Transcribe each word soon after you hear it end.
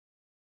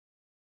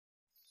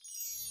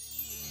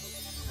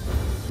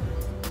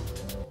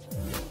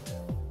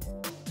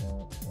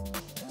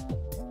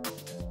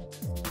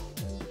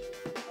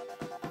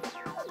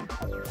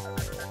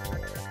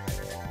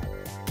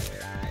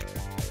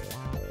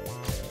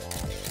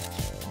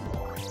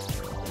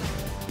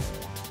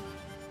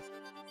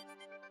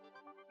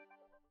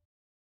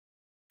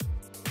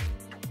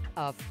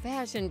A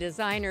fashion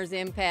designer's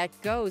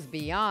impact goes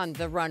beyond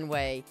the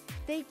runway.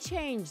 They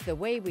change the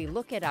way we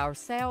look at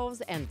ourselves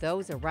and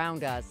those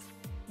around us.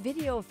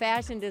 Video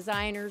fashion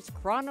designers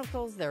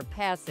chronicles their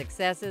past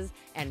successes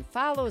and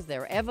follows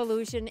their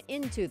evolution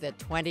into the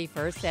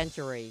 21st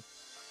century.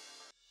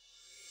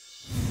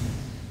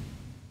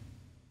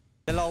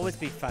 There'll always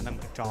be fun at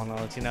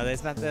McDonald's, you know,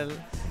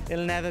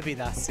 it'll never be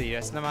that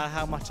serious, no matter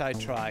how much I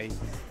try.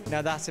 You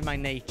know, that's in my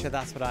nature,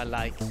 that's what I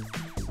like.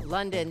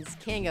 London's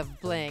king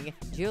of bling,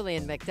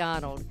 Julien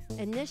Macdonald,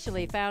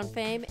 initially found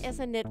fame as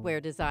a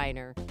knitwear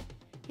designer.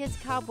 His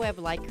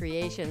cobweb-like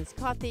creations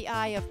caught the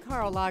eye of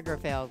Karl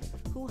Lagerfeld,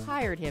 who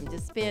hired him to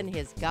spin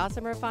his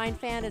gossamer fine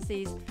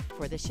fantasies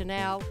for the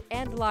Chanel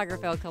and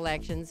Lagerfeld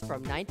collections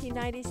from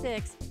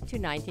 1996 to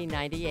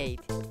 1998.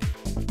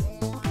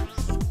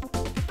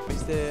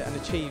 It's an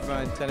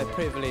achievement and a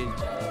privilege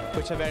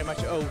which I very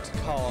much owe to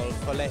Karl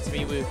for letting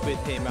me work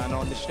with him and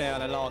on the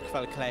Chanel and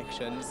Lagerfeld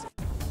collections.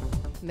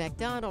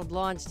 Macdonald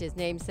launched his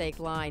namesake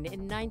line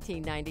in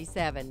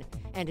 1997,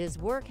 and his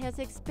work has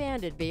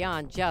expanded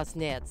beyond just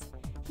knits.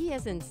 He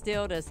has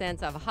instilled a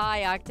sense of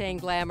high-octane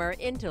glamour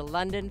into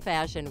London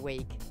Fashion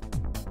Week.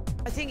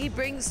 I think he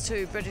brings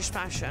to British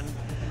fashion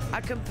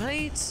a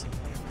complete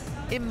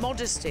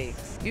immodesty.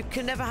 You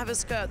can never have a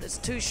skirt that's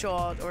too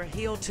short or a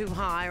heel too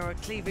high or a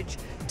cleavage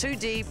too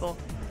deep, or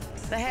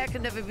the hair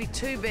can never be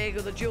too big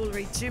or the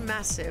jewellery too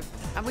massive.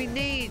 And we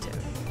need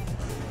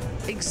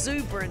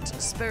exuberant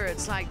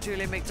spirits like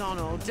Julien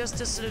Macdonald just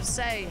to sort of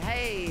say,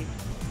 hey,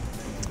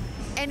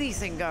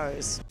 anything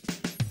goes.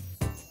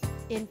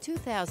 In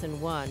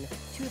 2001,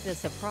 to the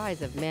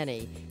surprise of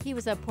many, he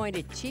was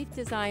appointed chief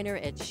designer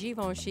at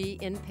Givenchy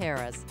in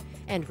Paris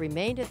and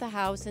remained at the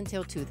house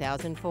until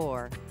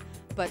 2004.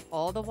 But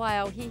all the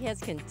while, he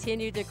has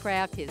continued to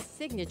craft his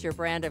signature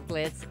brand of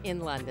glitz in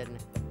London.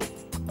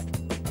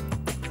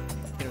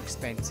 They're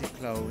expensive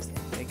clothes,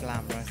 they're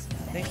glamorous,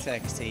 they're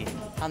sexy,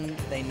 and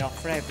they're not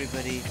for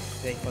everybody,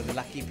 they're for the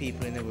lucky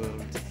people in the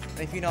world. And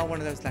if you're not one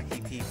of those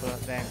lucky people,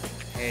 then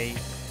hey,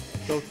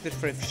 go to the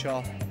thrift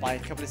shop, buy a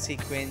couple of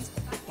sequins,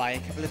 buy a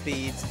couple of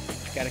beads,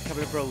 get a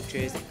couple of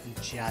brooches,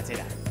 and jazz it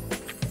up.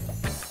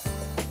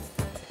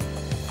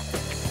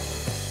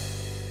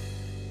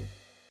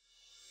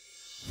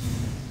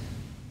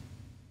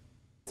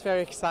 It's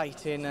very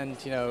exciting, and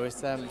you know,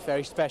 it's a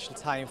very special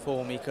time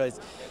for me because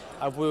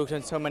I've worked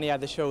on so many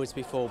other shows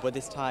before, but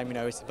this time, you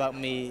know, it's about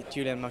me,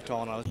 Julien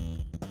Macdonald.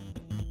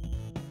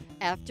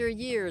 After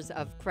years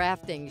of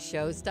crafting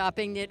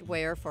show-stopping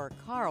knitwear for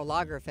Karl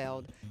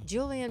Lagerfeld,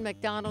 Julien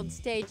Macdonald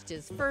staged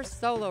his first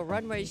solo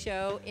runway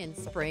show in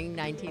spring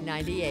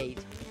 1998.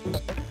 I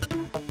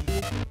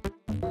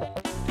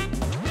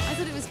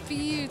thought it was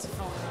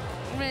beautiful,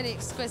 really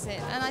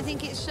exquisite, and I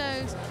think it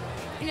showed,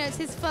 you know, it's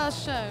his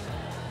first show.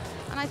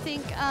 And I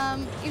think,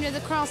 you know,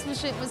 the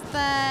craftsmanship was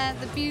there,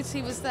 the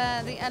beauty was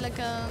there, the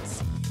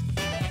elegance.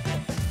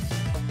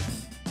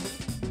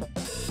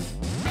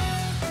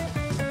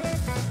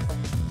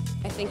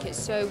 I think it's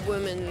so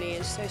womanly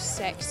and so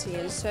sexy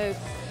and so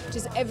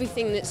just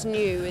everything that's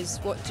new is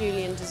what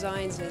Julien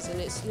Designs is, and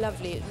it's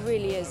lovely, it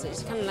really is.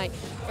 It's kind of like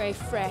very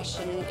fresh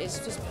and it's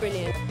just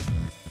brilliant.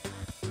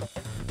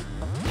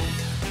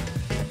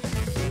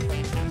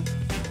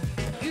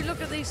 You look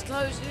at these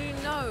clothes and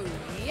you know,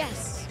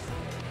 yes,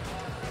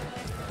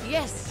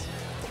 yes,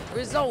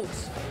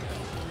 results.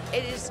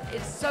 It's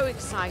so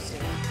exciting.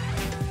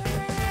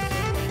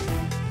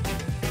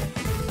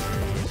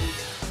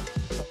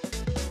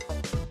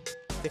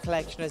 The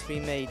collection has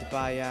been made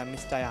by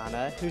Miss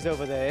Diana, who's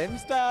over there.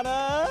 Miss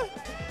Diana!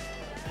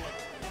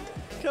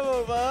 Come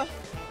over.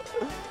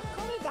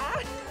 Come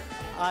over.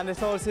 And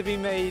it's also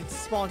been made,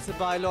 sponsored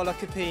by Lola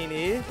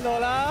Capini.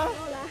 Lola?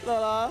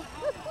 Lola.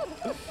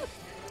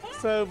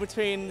 So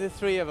between the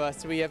three of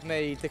us, we have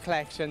made the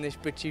collection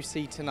which you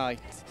see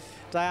tonight.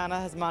 Diana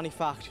has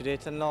manufactured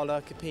it, and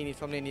Lola Capini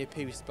from Linear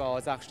Poo Spa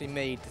has actually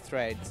made the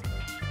threads.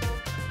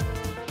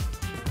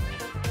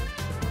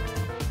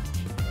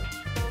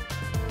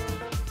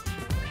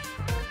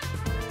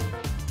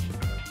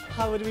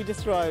 How would we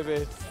describe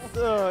it?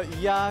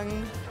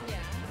 Young,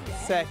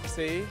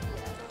 sexy,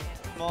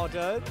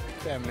 modern,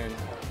 feminine,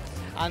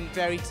 and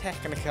very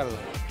technical.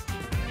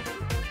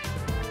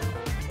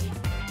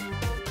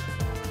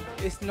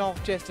 It's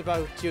not just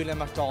about Julien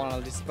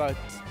Macdonald, it's about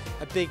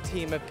a big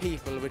team of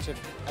people which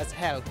has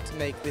helped to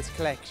make this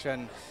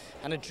collection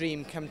and a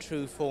dream come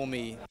true for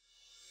me.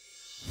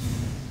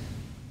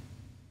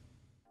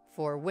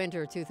 For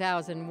winter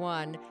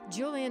 2001,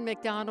 Julien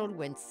Macdonald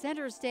went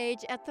center stage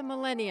at the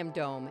Millennium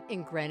Dome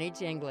in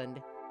Greenwich,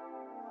 England.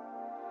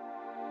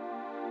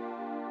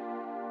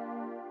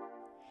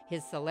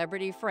 His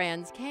celebrity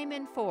friends came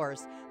in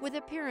force with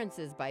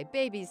appearances by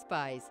Baby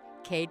Spice,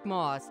 Kate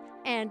Moss,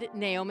 and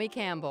Naomi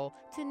Campbell,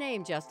 to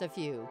name just a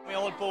few. We're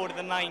all bored of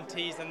the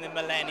 90s and the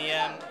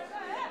millennium.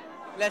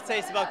 Let's say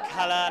it's about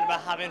colour and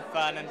about having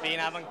fun and being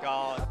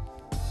avant-garde.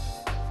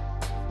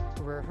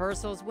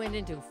 Rehearsals went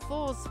into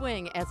full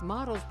swing as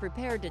models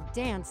prepared to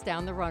dance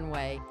down the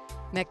runway.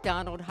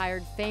 Macdonald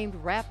hired famed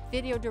rap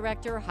video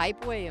director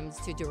Hype Williams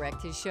to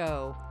direct his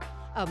show.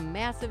 A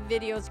massive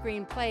video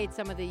screen played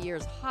some of the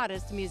year's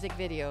hottest music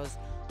videos,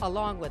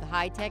 along with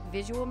high-tech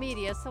visual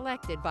media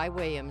selected by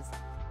Williams.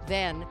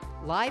 Then,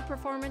 live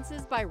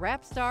performances by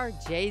rap star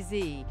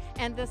Jay-Z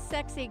and the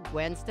sexy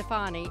Gwen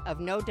Stefani of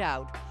No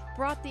Doubt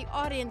brought the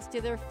audience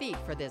to their feet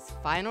for this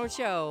final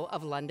show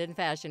of London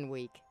Fashion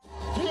Week.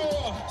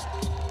 Yeah,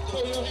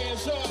 throw your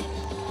hands up.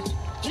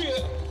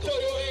 Yeah, throw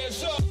your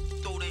hands up.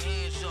 Throw the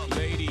hands up.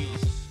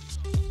 Ladies,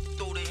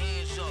 throw the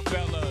hands up.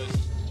 Fellas,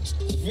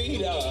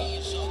 Vita.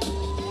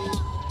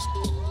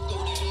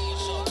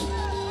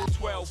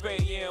 12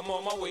 a.m.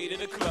 on my way to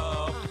the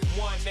club.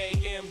 1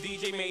 a.m.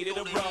 DJ made it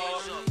a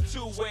rub.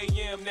 2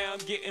 a.m. now I'm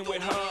getting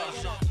with her.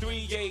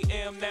 3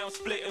 a.m. now I'm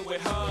splitting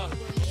with her.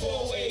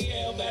 4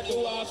 a.m. at the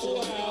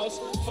Waffle House.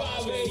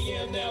 5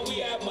 a.m. now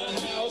we at my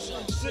house.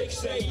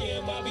 6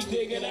 a.m. I be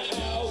digging her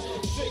out.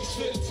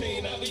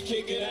 6:15 I be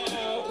kicking her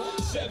out.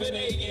 7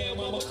 a.m.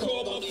 I'ma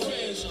call my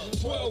friends.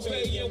 12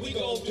 a.m. we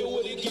gon' do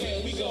it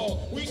again. We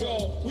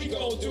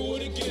gon' do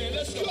it again.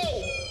 Let's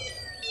go.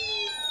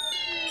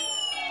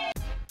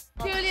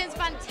 Julien's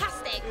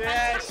fantastic.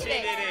 Yeah, she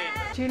did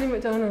it. Julien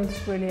Macdonald's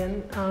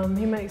brilliant.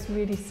 He makes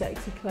really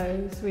sexy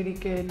clothes, really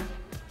good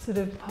sort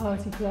of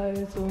party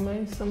clothes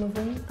almost, some of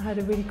them. I had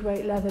a really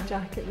great leather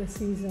jacket this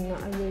season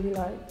that I really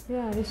liked.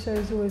 Yeah, his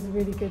show's always a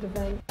really good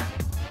event.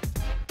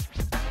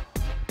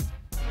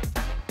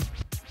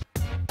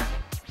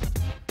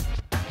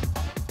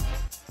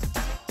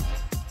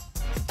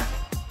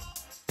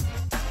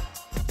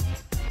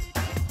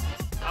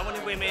 I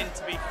wanted women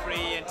to be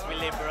free and to be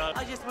liberal.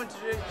 I just wanted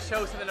to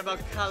show something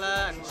about colour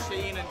and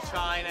sheen and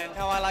shine and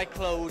how I like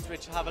clothes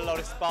which have a lot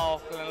of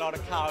sparkle and a lot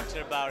of character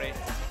about it.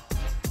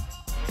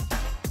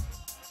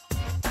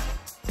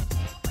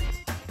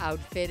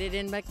 Outfitted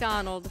in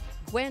Macdonald,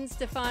 Gwen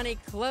Stefani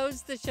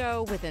closed the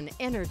show with an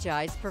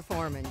energized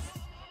performance.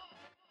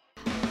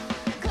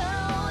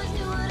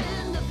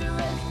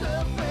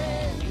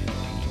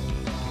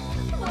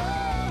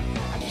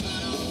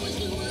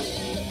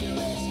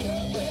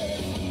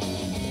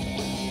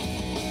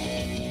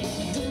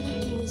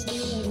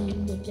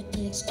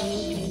 And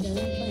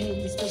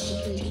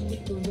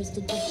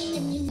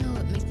you know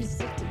it makes me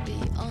sick to be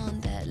on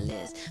that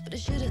list, but I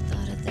should have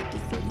thought of that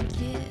before you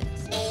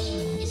kissed.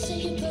 You say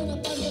you're gonna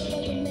put up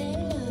on the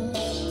mellow.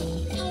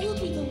 I will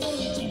be the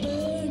one to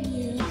burn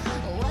you.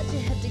 Why'd you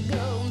have to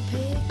go and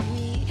pick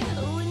me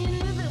when you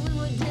knew that we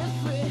were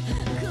different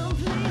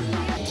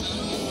completely? I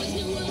always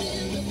knew I'd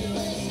end up your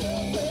ass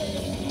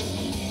girlfriend.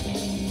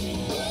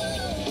 I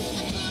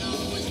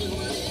always knew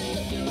I'd end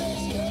up your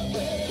ass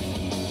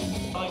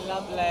girlfriend. I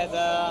love leather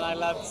and I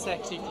love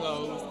sexy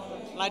clothes.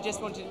 And I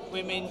just wanted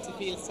women to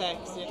feel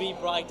sexy, be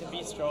bright and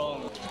be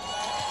strong.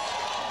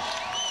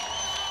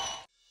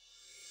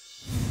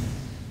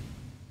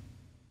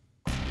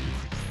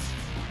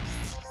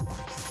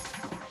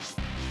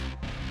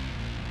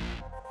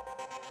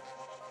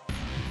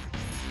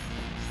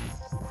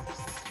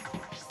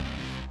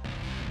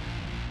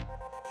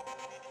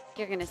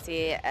 You're going to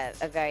see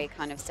a very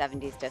kind of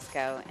 70s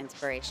disco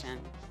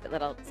inspiration, a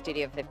little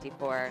Studio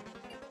 54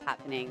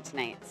 happening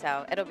tonight,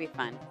 so it'll be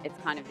fun. It's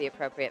kind of the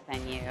appropriate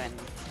venue and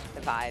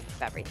the vibe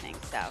of everything,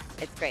 so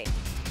it's great.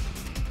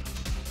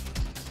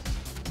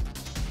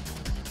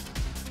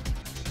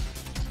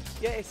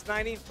 Yeah, it's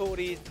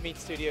 1940s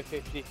meets Studio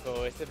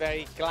 54. It's a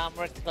very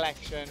glamorous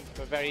collection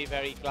for very,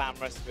 very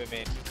glamorous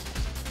women.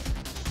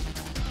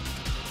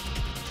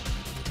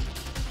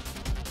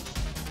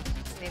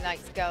 He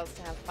likes girls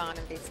to have fun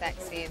and be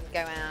sexy and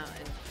go out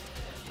and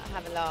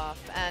have a laugh,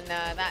 and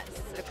that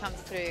sort of comes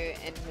through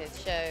in his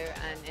show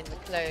and in the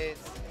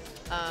clothes.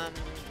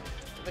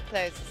 The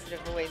clothes are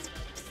sort of always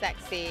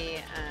sexy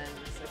and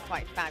sort of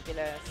quite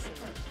fabulous. And,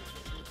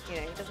 you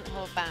know, he doesn't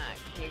hold back.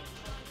 He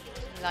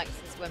likes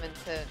his women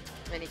to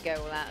really go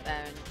all out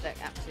there and look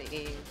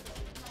absolutely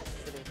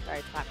sort of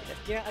very fabulous.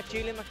 Yeah, a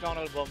Julien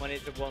Macdonald woman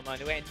is a woman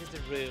who enters a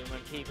room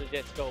and people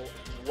just go,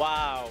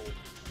 wow,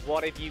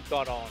 what have you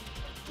got on?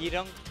 You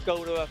don't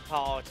go to a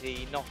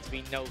party not to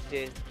be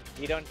noticed.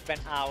 You don't spend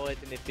hours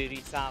in the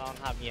beauty salon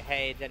having your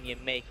hair done, your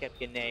makeup,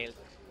 your nails.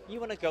 You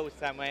want to go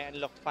somewhere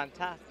and look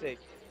fantastic.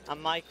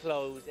 And my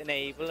clothes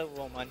enable a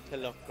woman to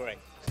look great.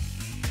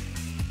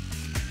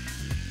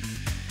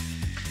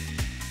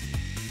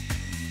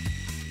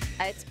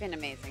 It's been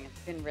amazing. It's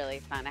been really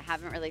fun. I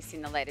haven't really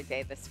seen the light of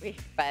day this week,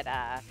 but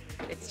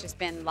it's just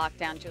been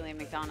lockdown Julien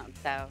Macdonald,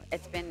 so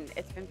it's been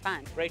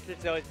fun. Rachel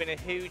Zoe has been a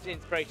huge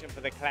inspiration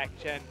for the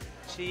collection.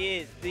 She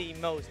is the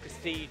most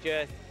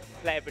prestigious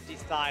celebrity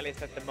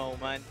stylist at the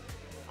moment.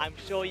 I'm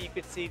sure you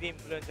could see the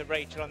influence of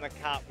Rachel on the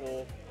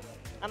catwalk.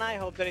 And I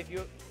hope that if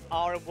you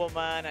are a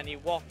woman and you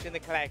walk in the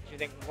collection, you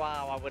think,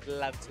 wow, I would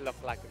love to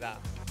look like that.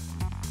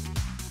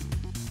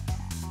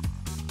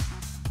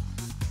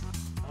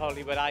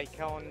 Hollywood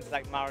icons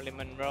like Marilyn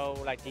Monroe,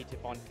 like Dita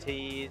Von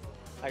Teese,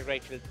 like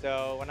Rachel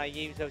Zoe, and I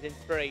use those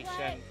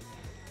inspirations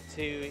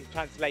to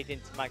translate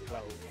into my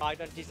clothes. I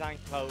don't design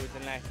clothes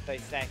unless they're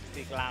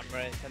sexy,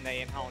 glamorous, and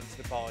they enhance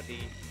the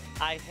body.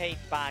 I hate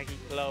baggy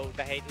clothes,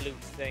 I hate loose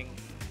things.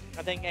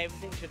 I think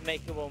everything should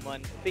make a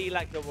woman feel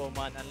like a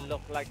woman and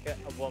look like a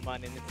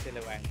woman in the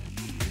silhouette.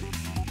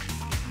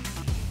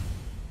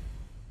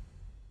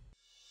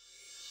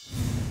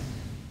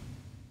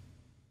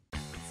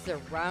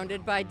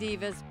 Surrounded by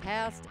divas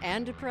past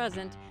and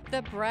present,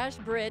 the brash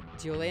Brit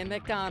Julien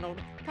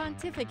Macdonald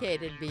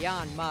pontificated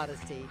beyond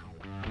modesty.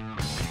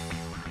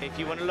 If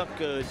you want to look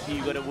good,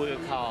 you've got to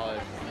work hard.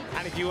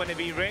 And if you want to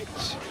be rich,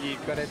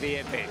 you've got to be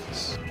a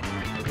bitch.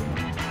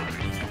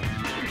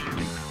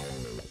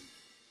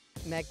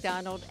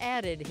 Macdonald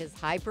added his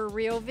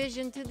hyper-real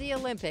vision to the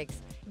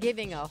Olympics,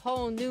 giving a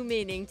whole new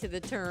meaning to the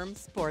term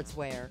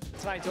sportswear.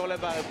 Tonight's all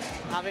about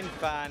having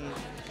fun,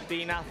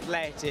 being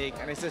athletic,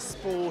 and it's a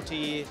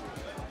sporty,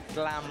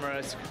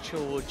 glamorous,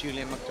 couture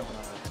Julien Macdonald.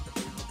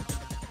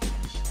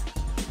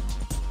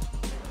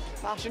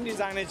 Fashion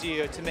designers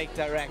here to make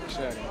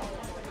direction.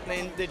 I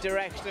mean, the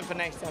direction for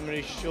next summer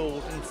is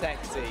short and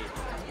sexy.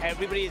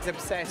 Everybody is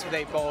obsessed with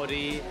their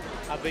body,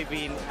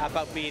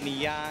 about being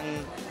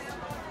young,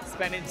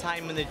 spending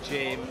time in the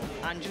gym.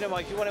 And you know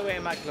what, if you want to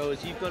wear my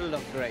clothes, you've got to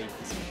look great.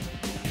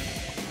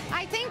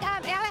 I think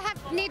I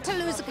need to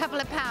lose a couple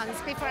of pounds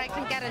before I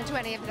can get into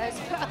any of those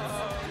clothes.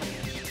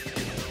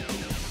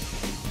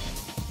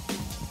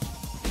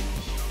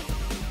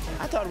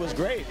 I thought it was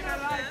great.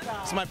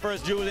 It's my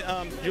first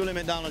Julien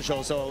Macdonald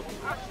show, so,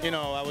 you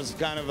know, I was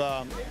kind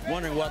of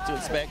wondering what to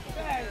expect,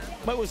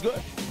 but it was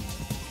good.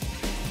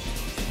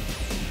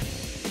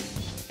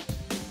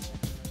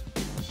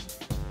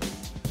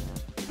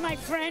 My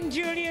friend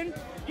Julien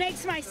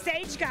makes my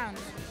stage gowns.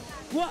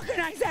 What can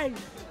I say?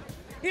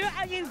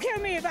 You'd kill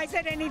me if I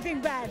said anything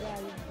bad.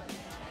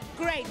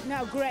 Great,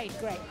 no, great.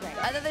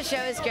 I thought the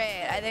show was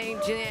great. I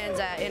think Julien's,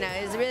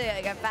 he's really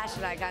like a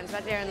fashion icon,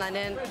 especially here in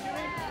London.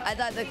 I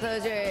thought the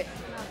clothes were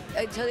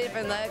a totally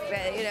different look,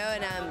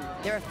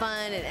 and they were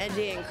fun and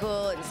edgy and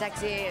cool and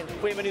sexy.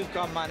 Women who've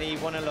got money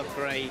want to look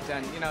great,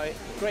 and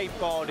great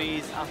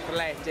bodies,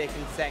 athletic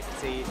and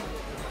sexy.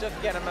 Don't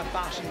forget, I'm a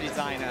fashion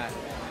designer.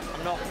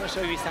 I'm not going to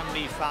show you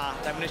somebody fat.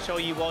 I'm going to show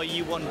you what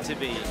you want to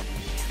be.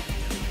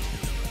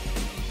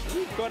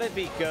 You've got to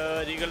be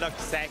good. You've got to look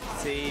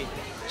sexy.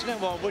 Do you know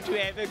what? Would you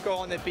ever go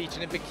on the beach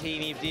in a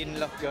bikini if you didn't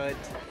look good?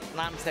 And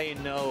I'm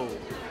saying no.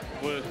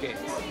 Work it.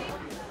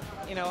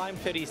 I'm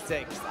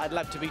 36. I'd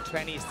love to be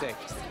 26.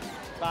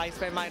 But I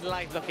spend my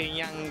life looking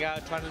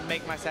younger, trying to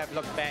make myself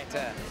look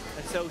better.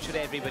 And so should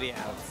everybody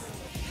else.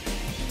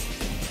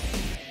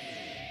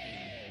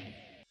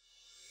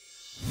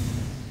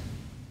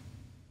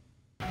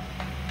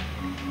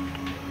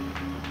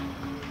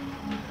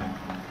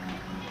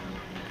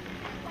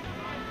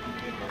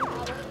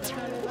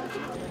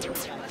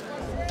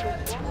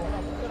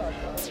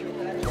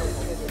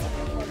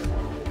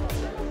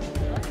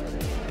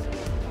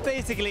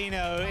 Basically,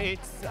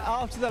 it's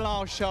after the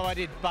last show I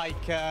did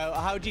biker.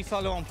 How do you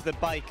follow on for the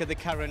biker, the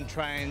current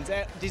trends?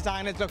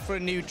 Designers look for a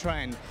new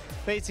trend.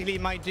 Basically,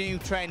 my new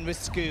trend was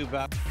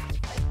scuba.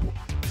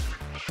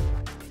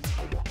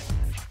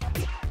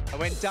 I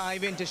went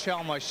diving to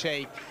Sharm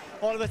el-Sheikh.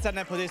 All of a sudden,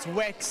 I put this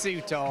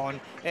wetsuit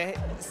on. It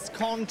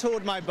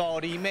contoured my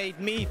body, made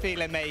me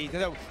feel amazed.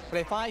 But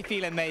if I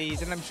feel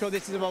amazed, and I'm sure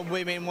this is what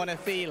women want to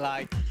feel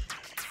like.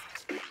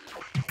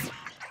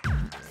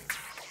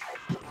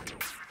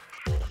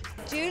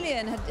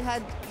 Julien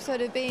had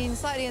sort of been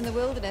slightly in the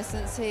wilderness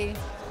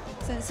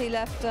since he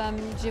left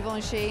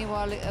Givenchy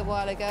a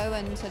while ago,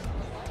 and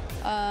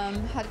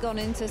had gone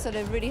into sort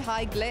of really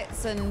high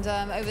glitz and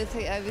over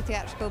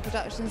theatrical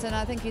productions, and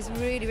I think he's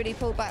really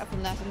pulled back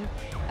from that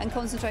and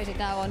concentrated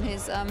now on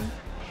his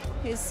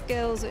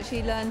skills, which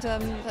he learned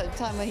at a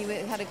time when he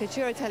had a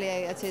couture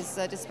atelier at his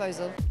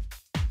disposal.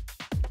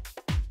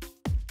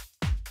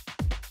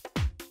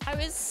 I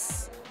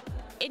was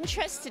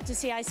interested to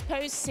see, I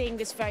suppose, seeing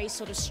this very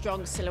sort of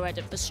strong silhouette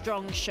of the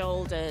strong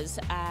shoulders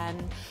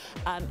and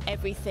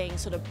everything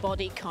sort of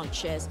body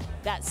conscious.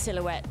 That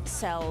silhouette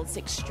sells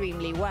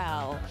extremely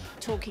well.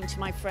 Talking to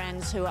my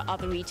friends who are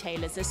other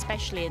retailers,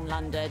 especially in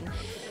London,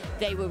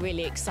 they were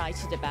really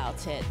excited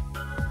about it.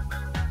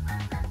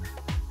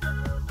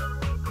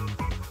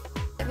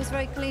 It was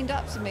very cleaned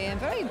up to me and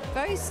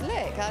very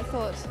slick. I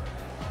thought,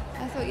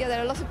 yeah, there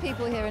are a lot of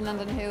people here in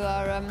London who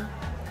are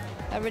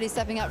really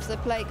stepping up to the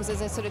plate, because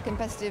there's a sort of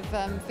competitive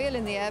feel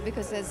in the air,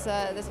 because there's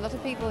a lot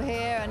of people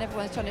here and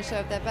everyone's trying to show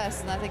up their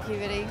best, and I think he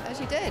really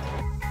actually did.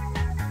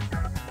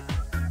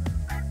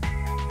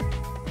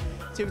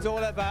 So it was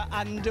all about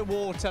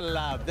underwater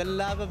love, the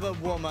love of a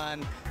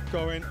woman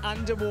going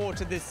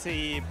underwater the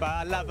sea,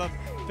 but a love of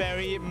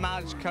very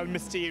magical,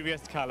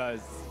 mysterious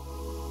colours.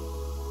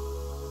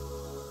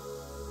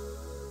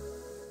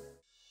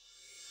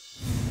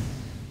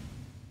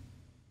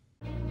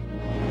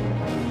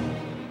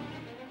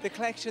 The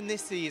collection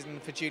this season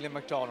for Julien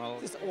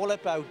Macdonald is all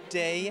about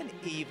day and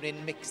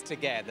evening mixed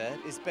together.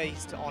 It's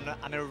based on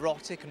an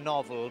erotic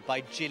novel by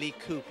Gilly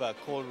Cooper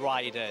called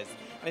Riders.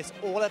 And it's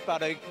all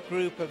about a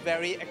group of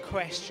very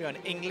equestrian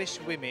English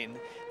women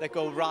that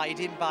go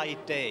riding by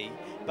day,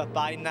 but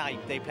by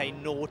night they play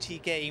naughty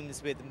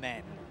games with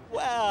men.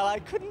 Well, I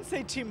couldn't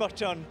say too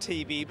much on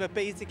TV, but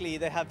basically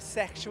they have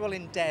sexual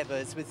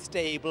endeavours with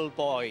stable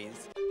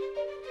boys.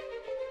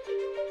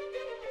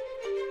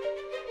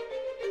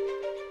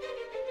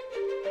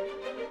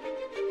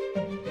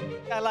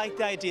 I like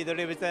the idea that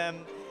it was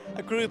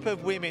a group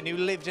of women who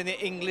lived in the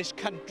English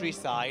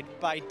countryside.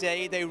 By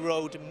day they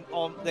wore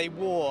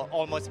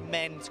almost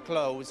men's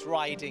clothes,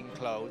 riding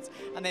clothes,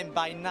 and then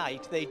by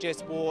night they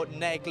just wore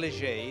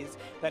negligees.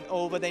 Then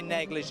over their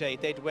negligee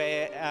they'd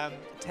wear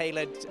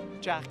tailored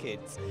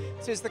jackets.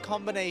 So it's the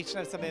combination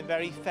of something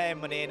very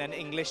feminine and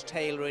English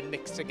tailoring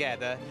mixed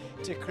together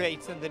to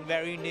create something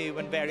very new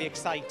and very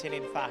exciting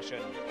in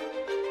fashion.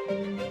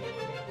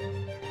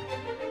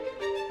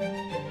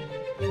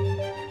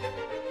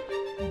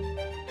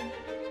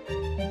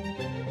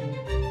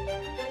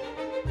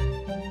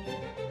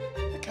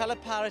 The colour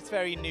palette's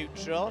very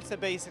neutral, so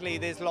basically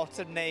there's lots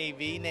of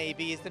navy.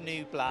 Navy is the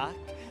new black,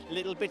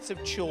 little bits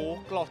of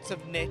chalk, lots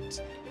of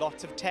knit,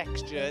 lots of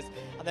textures,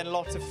 and then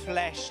lots of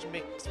flesh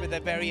mixed with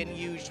a very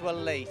unusual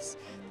lace.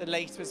 The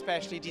lace was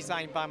specially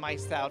designed by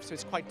myself, so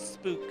it's quite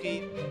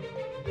spooky.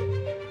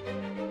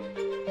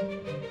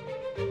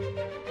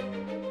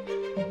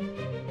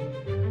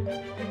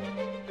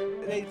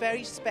 They're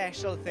very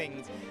special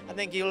things. I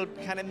think it'll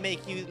kind of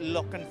make you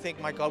look and think,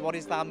 my God, what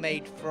is that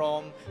made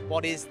from?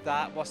 What is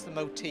that? What's the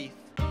motif?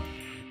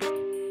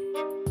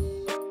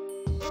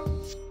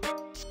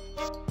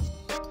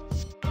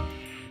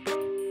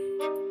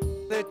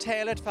 The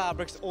tailored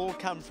fabrics all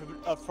come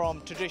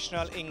from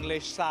traditional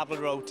English Savile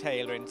Row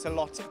tailoring. So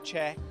lots of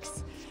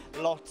checks,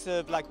 lots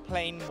of like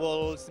plain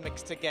wools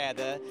mixed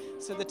together.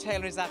 So the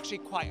tailoring is actually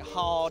quite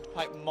hard,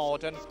 quite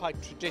modern,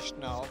 quite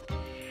traditional.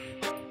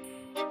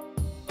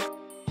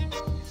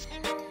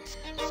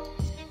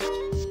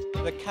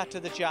 The cut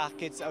of the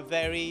jackets are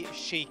very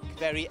chic,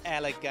 very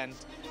elegant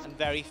and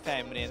very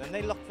feminine, and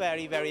they look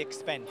very, very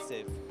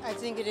expensive. I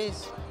think it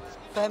is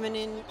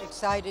feminine,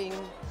 exciting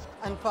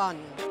and fun.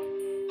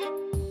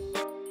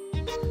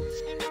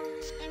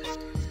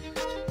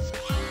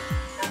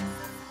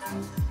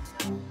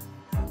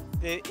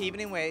 The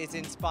evening wear is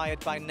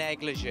inspired by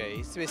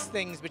negligee, so it's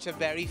things which are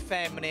very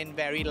feminine,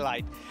 very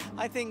light.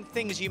 I think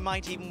things you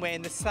might even wear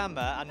in the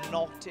summer and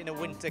not in a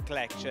winter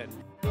collection.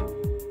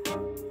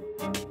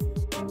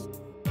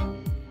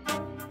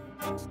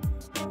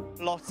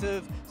 Lots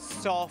of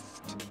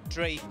soft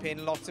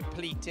draping, lots of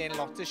pleating,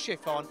 lots of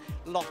chiffon,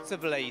 lots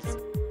of lace.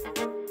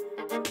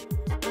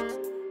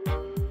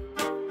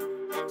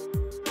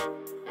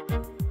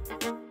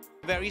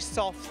 Very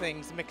soft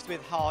things mixed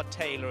with hard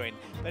tailoring,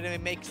 but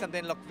it makes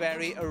something look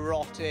very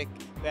erotic,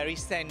 very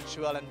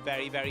sensual and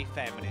very, very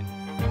feminine.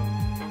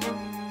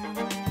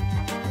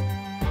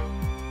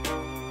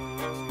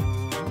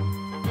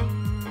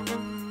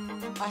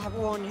 I have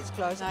worn his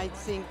clothes. I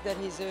think that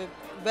he's a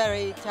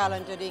very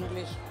talented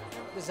English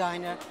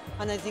designer,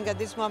 and I think at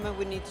this moment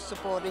we need to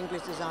support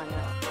English designers.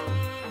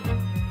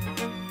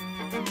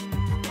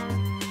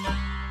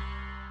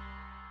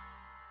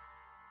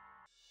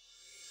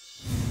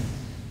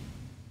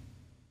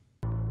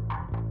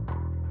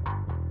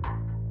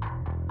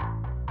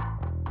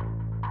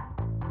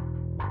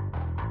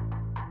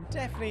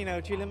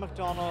 Definitely, Julien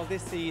Macdonald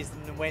this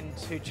season went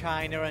to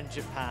China and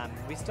Japan.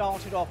 We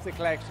started off the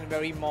collection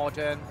very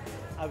modern.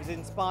 I was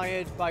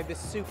inspired by the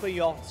super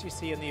yachts you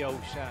see in the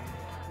ocean.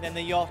 And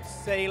then the yachts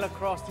sail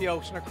across the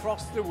ocean,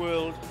 across the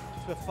world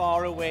to a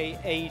faraway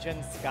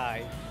Asian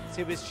sky. So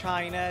it was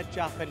China,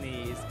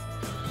 Japanese.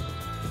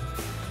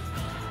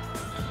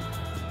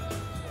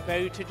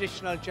 Very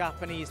traditional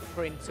Japanese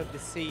prints of the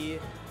sea,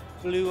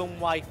 blue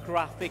and white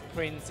graphic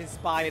prints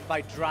inspired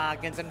by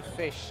dragons and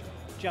fish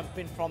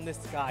jumping from the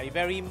sky.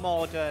 Very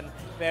modern,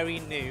 very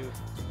new.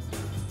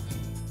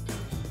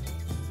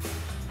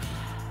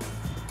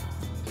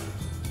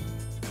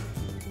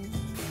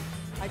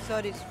 I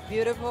thought it's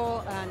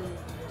beautiful and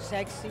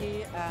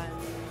sexy, and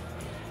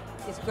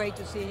it's great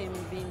to see him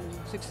being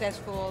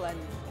successful and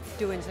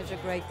doing such a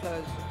great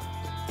clothes.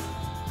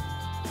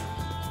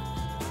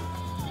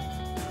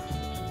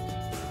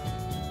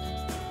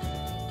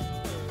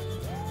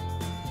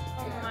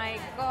 Oh my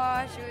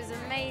gosh, it was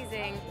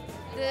amazing.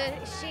 The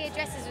sheer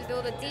dresses with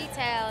all the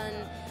detail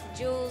and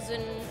jewels,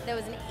 and there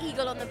was an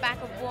eagle on the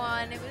back of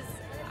one. It was,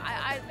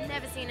 I've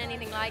never seen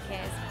anything like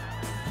it.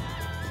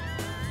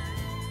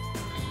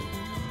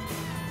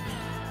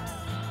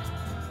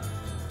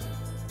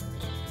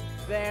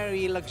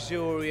 Very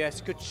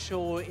luxurious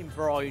couture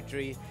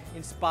embroidery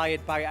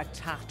inspired by a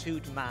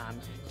tattooed man.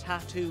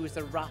 Tattoos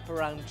that wrap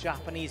around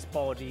Japanese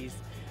bodies.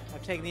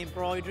 I've taken the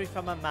embroidery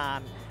from a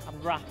man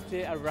and wrapped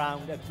it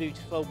around a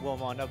beautiful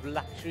woman of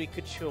luxury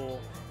couture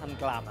and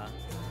glamour.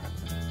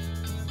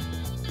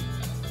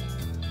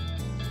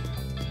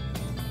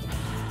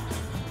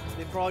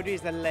 The embroidery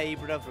is a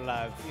labour of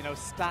love, you know,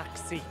 stacked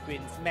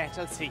sequins,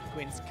 metal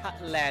sequins,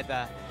 cut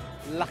leather,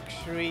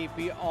 luxury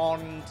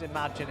beyond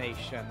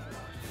imagination.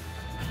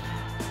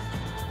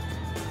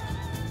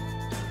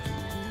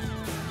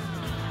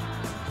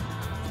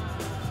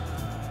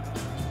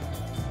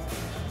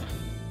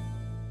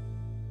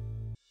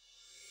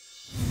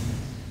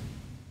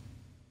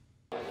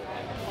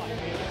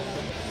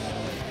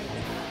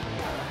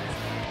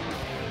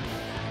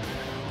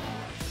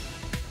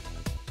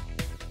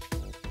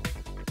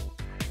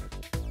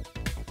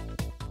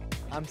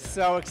 I'm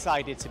so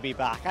excited to be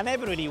back. I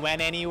never really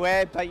went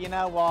anywhere, but you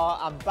know what?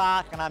 I'm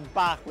back, and I'm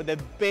back with a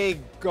big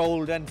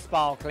golden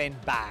sparkling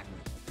bang.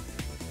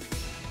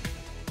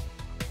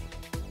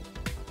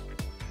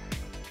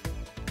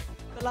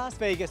 The Las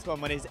Vegas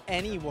woman is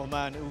any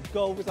woman who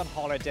goes on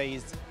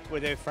holidays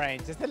with her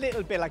friends. It's a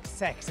little bit like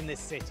Sex in the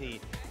City.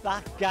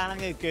 That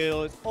gang of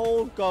girls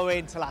all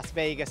going to Las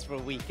Vegas for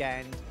a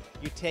weekend.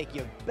 You take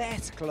your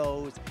best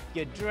clothes,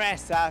 you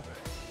dress up,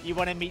 you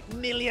want to meet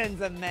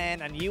millions of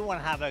men, and you want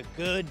to have a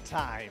good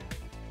time.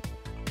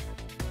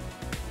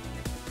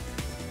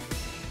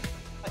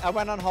 I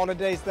went on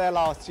holidays there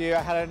last year.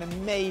 I had an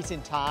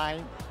amazing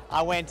time.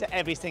 I went to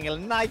every single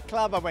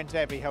nightclub, I went to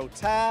every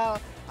hotel.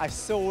 I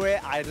saw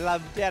it, I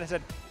loved it. I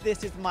said,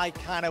 this is my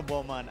kind of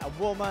woman. A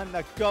woman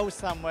that goes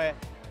somewhere,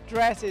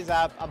 dresses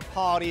up and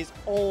parties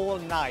all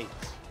night.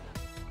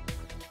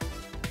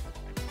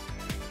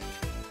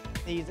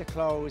 These are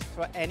clothes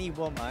for any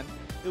woman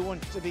who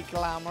wants to be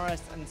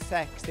glamorous and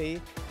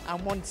sexy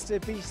and wants to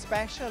be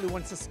special, who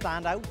wants to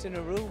stand out in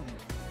a room.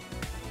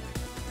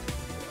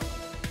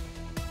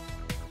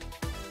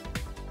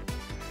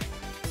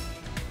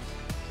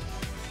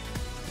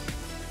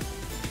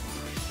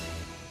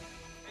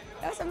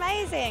 It was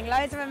amazing,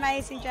 loads of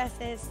amazing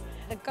dresses.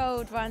 The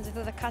gold ones with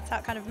all the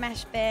cut-out kind of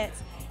mesh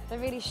bits, the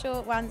really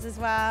short ones as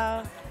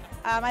well.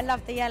 I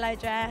loved the yellow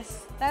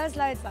dress. There was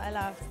loads that I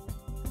loved.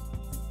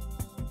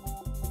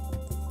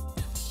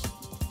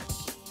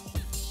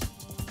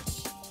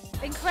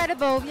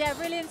 Incredible, yeah,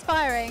 really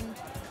inspiring.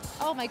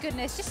 Oh my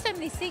goodness, just so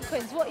many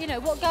sequins. What, you know,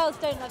 what girls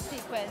don't love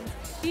sequins?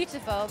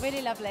 Beautiful,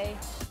 really lovely.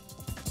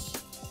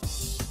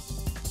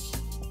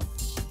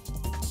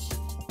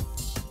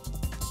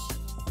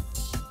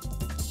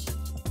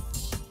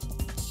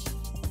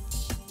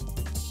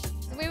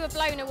 We were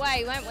blown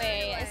away, weren't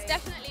we? It's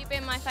definitely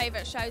been my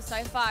favourite show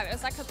so far. It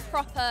was like a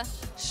proper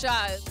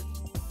show.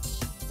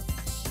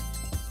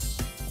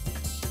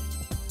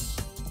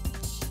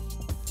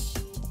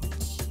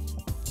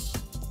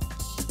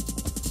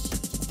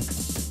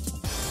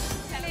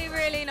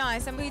 Really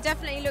nice, and we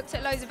definitely looked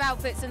at loads of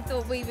outfits and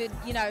thought we would,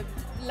 you know,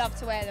 love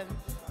to wear them.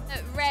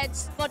 A red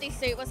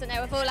bodysuit, wasn't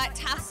there, with all like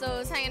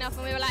tassels hanging off,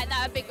 and we were like,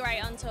 that would be great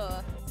on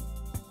tour.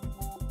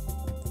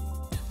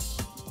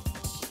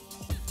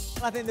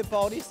 I think the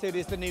bodysuit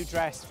is the new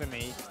dress for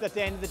me, because at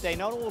the end of the day,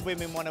 not all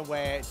women want to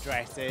wear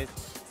dresses.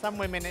 Some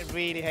women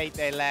really hate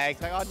their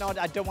legs, like, oh no,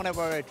 I don't want to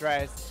wear a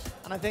dress.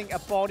 And I think a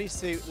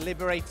bodysuit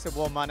liberates a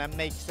woman and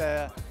makes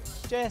her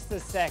just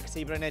as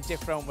sexy, but in a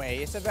different way.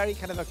 It's a very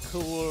kind of a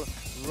cool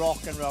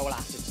rock and roll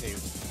attitude.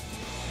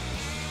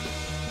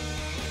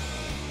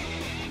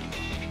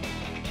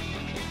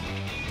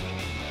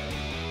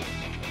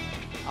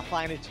 I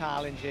find it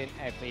challenging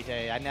every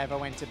day. I never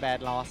went to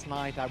bed last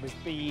night. I was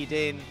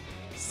beading,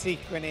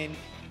 sequining,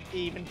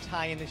 even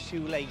tying the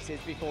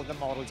shoelaces before the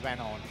models went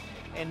on.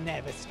 It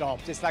never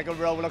stops. It's like a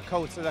roller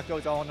coaster that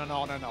goes on and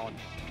on and on.